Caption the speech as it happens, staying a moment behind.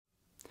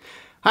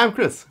Hi, I'm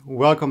Chris.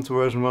 Welcome to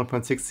version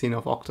 1.16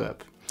 of OctoApp.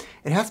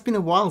 It has been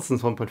a while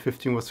since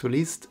 1.15 was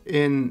released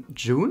in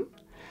June,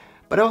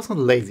 but I was not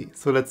lazy,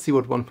 so let's see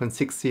what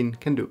 1.16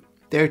 can do.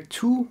 There are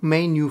two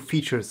main new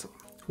features.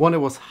 One that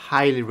was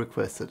highly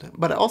requested,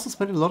 but I also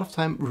spent a lot of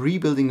time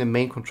rebuilding the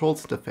main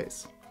controls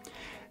interface.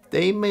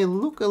 They may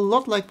look a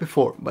lot like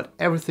before, but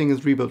everything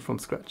is rebuilt from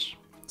scratch.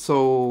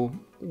 So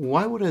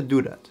why would I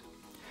do that?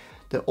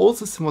 The old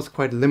system was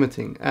quite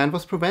limiting and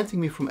was preventing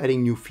me from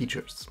adding new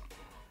features.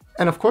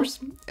 And of course,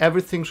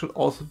 everything should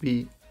also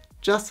be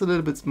just a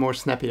little bit more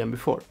snappy than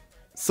before.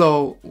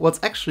 So what's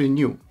actually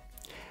new?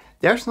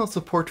 There's no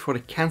support for the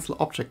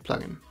CancelObject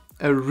plugin,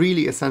 a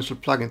really essential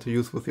plugin to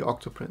use with the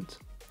Octoprint.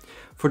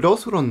 For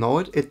those who don't know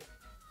it, it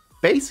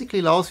basically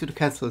allows you to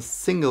cancel a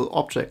single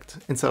object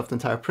instead of the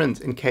entire print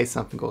in case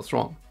something goes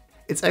wrong.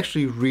 It's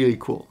actually really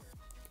cool.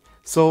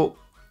 So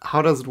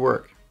how does it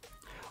work?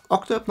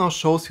 OctoApp now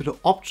shows you the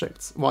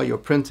objects while you're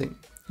printing.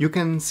 You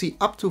can see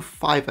up to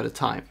 5 at a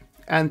time.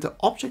 And the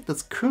object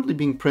that's currently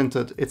being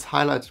printed is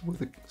highlighted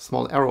with a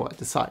small arrow at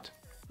the side.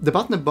 The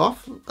button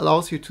above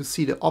allows you to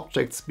see the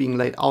objects being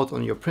laid out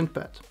on your print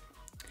bed.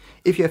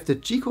 If you have the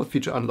G-code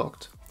feature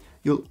unlocked,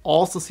 you'll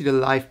also see the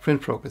live print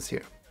progress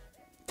here.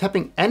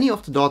 Tapping any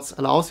of the dots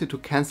allows you to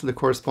cancel the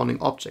corresponding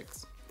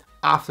objects,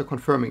 after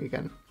confirming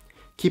again.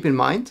 Keep in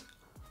mind,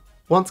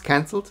 once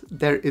cancelled,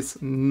 there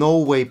is no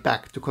way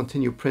back to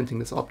continue printing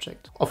this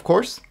object. Of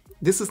course,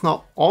 this is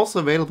now also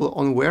available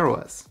on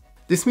WearOS.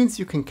 This means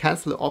you can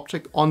cancel the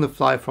object on the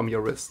fly from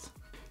your wrist.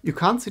 You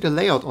can't see the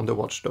layout on the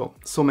watch though,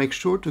 so make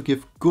sure to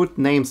give good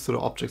names to the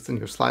objects in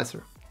your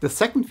slicer. The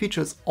second feature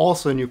is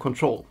also a new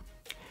control.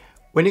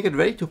 When you get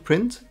ready to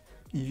print,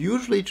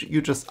 usually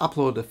you just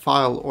upload a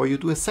file or you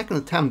do a second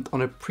attempt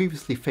on a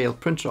previously failed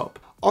print job.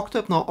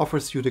 OctoApp now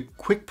offers you the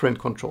quick print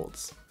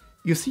controls.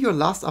 You see your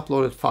last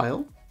uploaded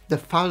file, the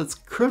file that's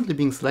currently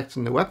being selected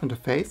in the web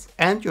interface,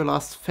 and your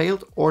last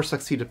failed or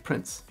succeeded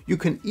prints. You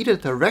can either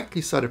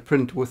directly start a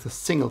print with a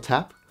single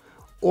tap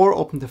or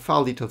open the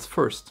file details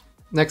first.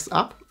 Next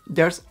up,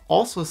 there's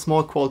also a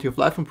small quality of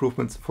life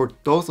improvements for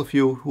those of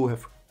you who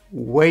have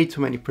way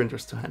too many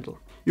printers to handle.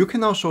 You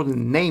can now show the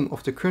name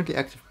of the currently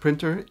active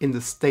printer in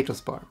the status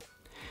bar.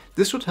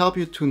 This should help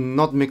you to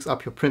not mix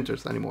up your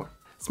printers anymore.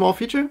 Small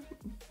feature,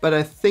 but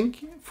I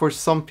think for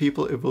some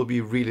people it will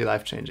be really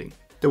life-changing.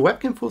 The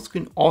webcam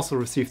fullscreen also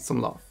received some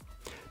love.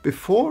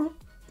 Before,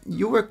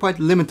 you were quite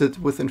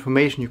limited with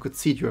information you could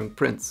see during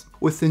prints.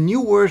 With the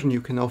new version,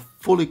 you can now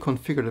fully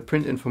configure the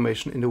print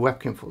information in the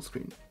webcam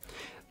fullscreen.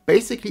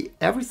 Basically,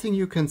 everything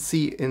you can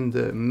see in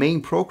the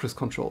main progress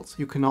controls,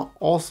 you can now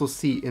also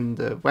see in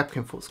the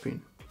webcam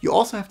fullscreen. You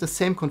also have the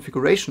same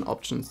configuration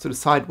options to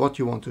decide what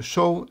you want to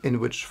show, in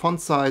which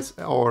font size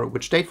or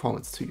which date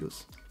formats to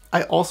use.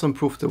 I also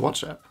improved the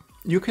watch app.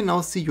 You can now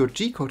see your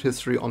G-code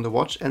history on the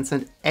watch and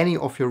send any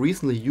of your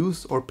recently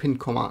used or pinned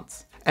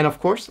commands. And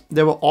of course,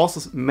 there were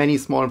also many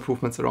small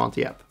improvements around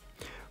the app.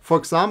 For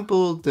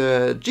example,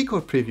 the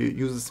G-code preview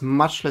uses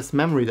much less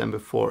memory than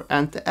before,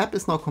 and the app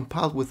is now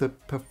compiled with a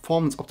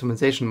performance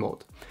optimization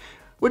mode,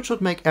 which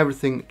should make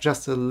everything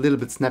just a little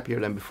bit snappier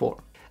than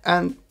before.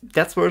 And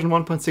that's version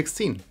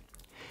 1.16.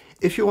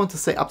 If you want to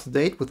stay up to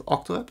date with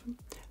OctoApp,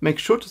 make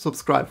sure to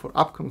subscribe for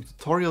upcoming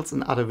tutorials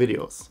and other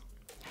videos.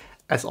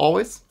 As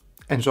always,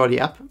 enjoy the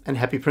app and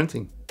happy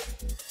printing!